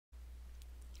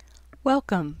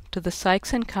Welcome to the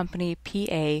Sykes Company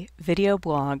PA video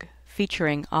blog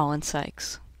featuring Ollin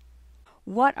Sykes.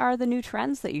 What are the new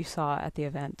trends that you saw at the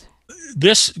event?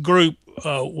 This group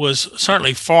was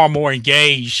certainly far more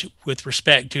engaged with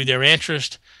respect to their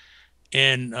interest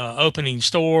in opening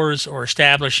stores or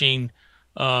establishing,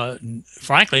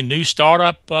 frankly, new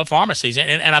startup pharmacies.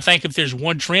 And I think if there's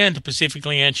one trend to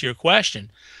specifically answer your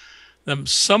question, I'm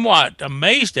somewhat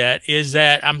amazed at is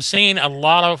that I'm seeing a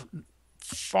lot of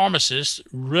pharmacists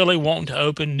really wanting to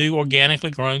open new organically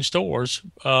grown stores,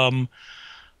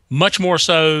 much more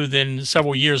so than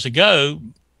several years ago,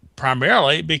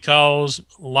 primarily because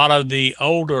a lot of the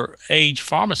older age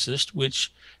pharmacists, which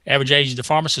average age of the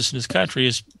pharmacists in this country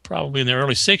is probably in their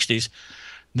early 60s,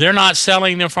 they're not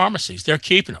selling their pharmacies. They're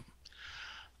keeping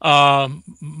them.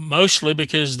 Mostly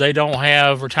because they don't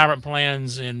have retirement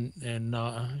plans in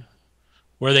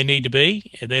where they need to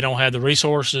be. They don't have the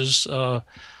resources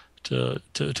to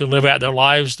live out their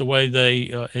lives the way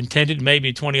they intended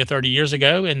maybe 20 or 30 years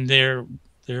ago, and they're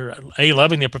A,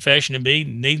 loving their profession, and B,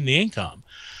 needing the income.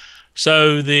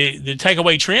 So the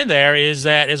takeaway trend there is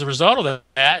that as a result of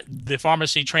that, the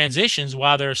pharmacy transitions,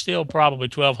 while there's still probably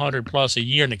 1,200 plus a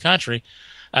year in the country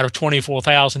out of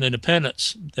 24,000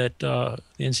 independents that the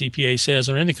NCPA says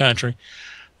are in the country,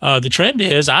 the trend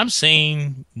is I'm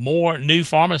seeing more new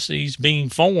pharmacies being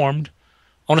formed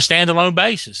on a standalone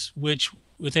basis, which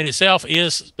within itself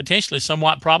is potentially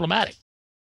somewhat problematic.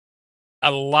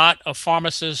 A lot of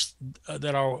pharmacists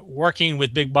that are working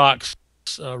with big box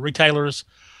retailers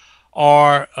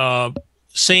are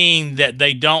seeing that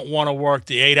they don't want to work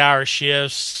the 8-hour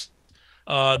shifts.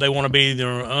 They want to be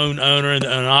their own owner and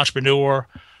an entrepreneur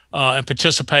and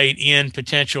participate in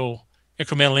potential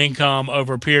incremental income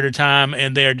over a period of time.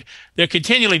 And they're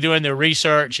continually doing their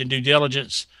research and due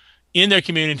diligence in their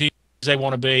communities they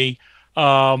want to be.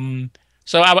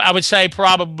 So I would say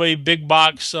probably big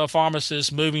box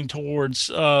pharmacists moving towards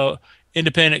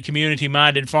independent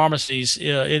community-minded pharmacies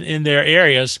in their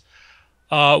areas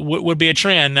would be a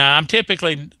trend. Now, I'm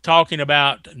typically talking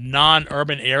about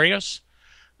non-urban areas.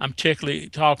 I'm typically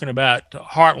talking about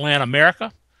heartland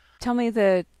America. Tell me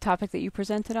the topic that you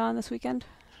presented on this weekend.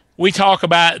 We talk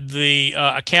about the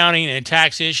accounting and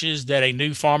tax issues that a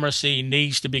new pharmacy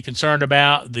needs to be concerned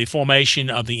about, the formation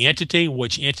of the entity,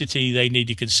 which entity they need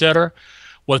to consider,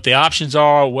 what the options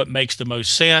are, what makes the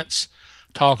most sense.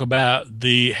 Talk about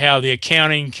how the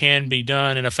accounting can be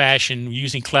done in a fashion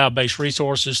using cloud-based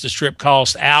resources to strip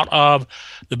costs out of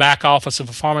the back office of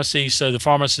a pharmacy so the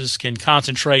pharmacist can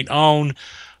concentrate on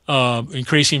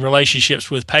increasing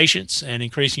relationships with patients and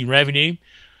increasing revenue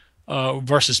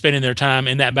versus spending their time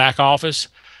in that back office,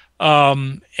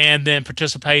 and then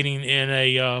participating in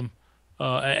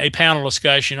a panel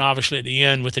discussion, obviously at the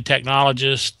end with the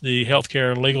technologist, the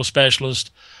healthcare legal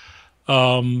specialist,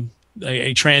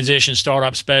 a transition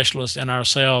startup specialist, and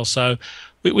ourselves. So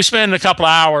we spend a couple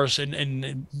of hours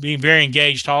and being very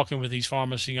engaged talking with these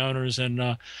pharmacy owners. And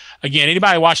again,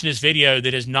 anybody watching this video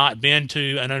that has not been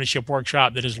to an ownership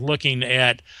workshop that is looking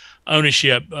at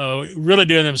ownership, really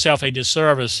doing themselves a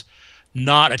disservice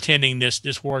not attending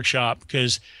this workshop,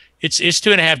 because it's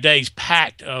 2.5 days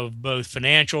packed of both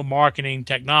financial, marketing,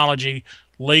 technology,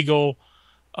 legal,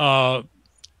 out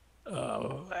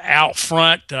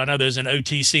front. I know there's an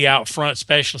OTC out front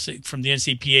specialist from the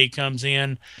NCPA comes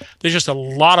in. There's just a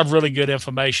lot of really good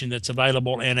information that's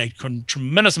available and a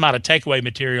tremendous amount of takeaway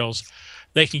materials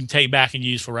they can take back and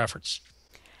use for reference.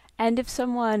 And if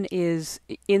someone is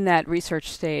in that research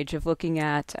stage of looking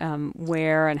at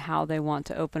where and how they want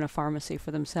to open a pharmacy for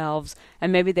themselves,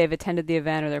 and maybe they've attended the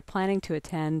event or they're planning to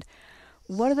attend,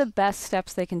 what are the best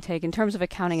steps they can take in terms of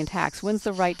accounting and tax? When's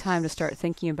the right time to start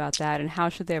thinking about that, and how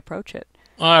should they approach it?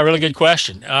 Really good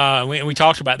question. We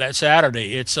talked about that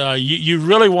Saturday. It's you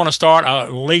really want to start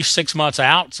at least 6 months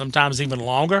out, sometimes even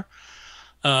longer,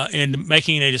 in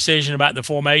making a decision about the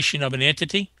formation of an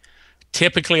entity.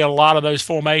 Typically, a lot of those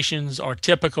formations are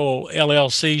typical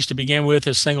LLCs to begin with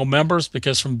as single members,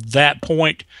 because from that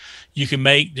point, you can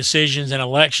make decisions and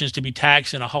elections to be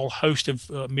taxed in a whole host of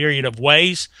myriad of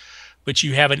ways. But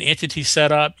you have an entity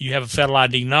set up, you have a federal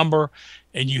ID number,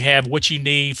 and you have what you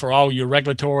need for all your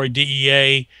regulatory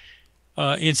DEA,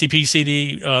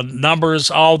 NCPCD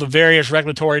numbers, all the various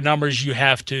regulatory numbers you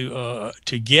have to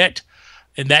get,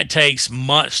 and that takes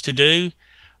months to do.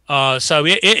 So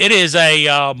it is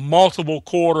a multiple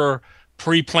quarter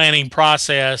pre-planning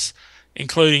process,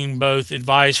 including both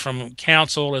advice from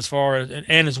counsel as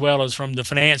well as from the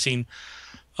financing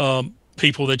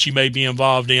people that you may be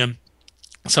involved in.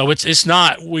 So it's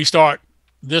not we start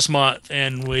this month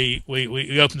and we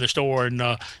open the store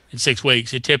in 6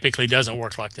 weeks. It typically doesn't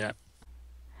work like that.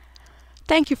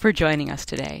 Thank you for joining us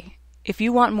today. If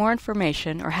you want more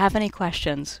information or have any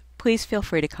questions, please feel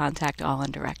free to contact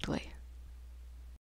Ollin directly.